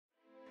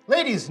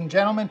Ladies and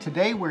gentlemen,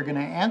 today we're going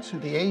to answer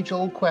the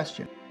age-old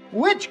question.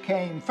 Which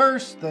came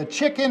first, the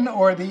chicken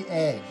or the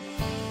egg?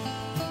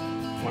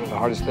 One of the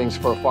hardest things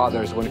for a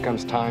father is when it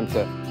comes time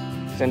to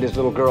send his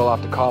little girl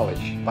off to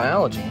college.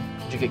 Biology?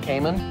 Did you get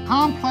Cayman?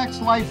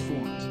 Complex life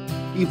forms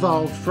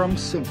evolved from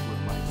simpler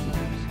life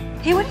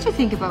forms. Hey, what did you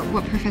think about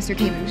what Professor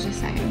Cayman was just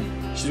saying?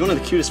 She's one of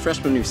the cutest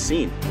freshmen we've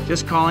seen.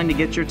 Just calling to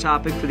get your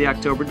topic for the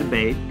October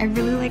debate. I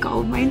really like all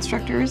of my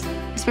instructors,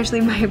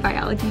 especially my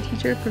biology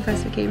teacher,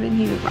 Professor Cayman.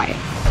 He's a riot.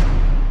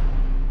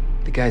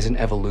 The guy's an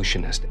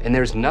evolutionist, and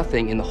there's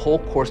nothing in the whole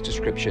course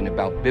description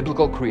about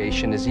biblical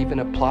creation as even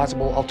a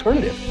plausible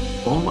alternative.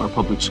 All our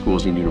public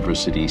schools and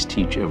universities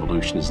teach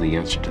evolution as the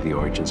answer to the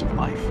origins of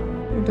life.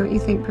 Don't you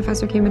think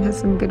Professor Cayman has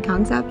some good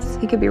concepts?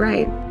 He could be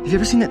right. Have you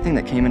ever seen that thing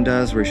that Cayman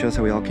does where he shows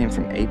how we all came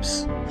from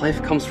apes?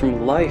 Life comes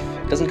from life.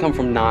 It doesn't come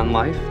from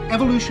non-life.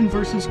 Evolution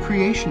versus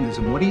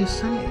creationism, what do you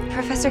say?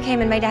 Professor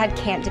Cayman, my dad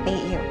can't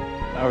debate you.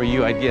 If I were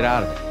you, I'd get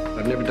out of it.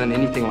 I've never done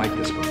anything like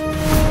this before.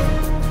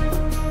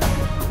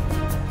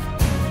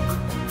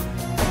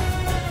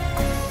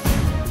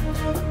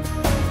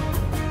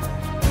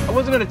 I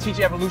wasn't going to teach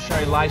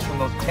evolutionary lies from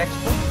those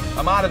textbooks.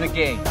 I'm out of the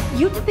game.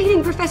 You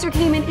debating Professor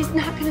Cayman is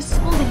not going to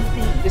solve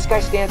anything. This guy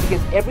stands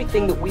against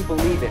everything that we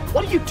believe in.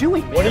 What are you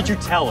doing, man? What did you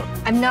tell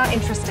her? I'm not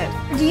interested.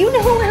 Do you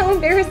know how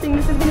embarrassing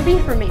this is going to be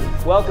for me?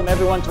 Welcome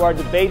everyone to our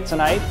debate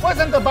tonight.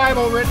 Wasn't the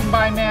Bible written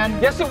by men?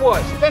 Yes, it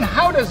was. Then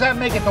how does that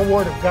make it the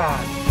Word of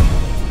God?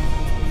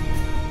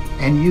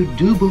 And you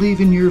do believe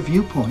in your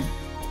viewpoint,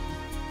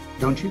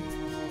 don't you?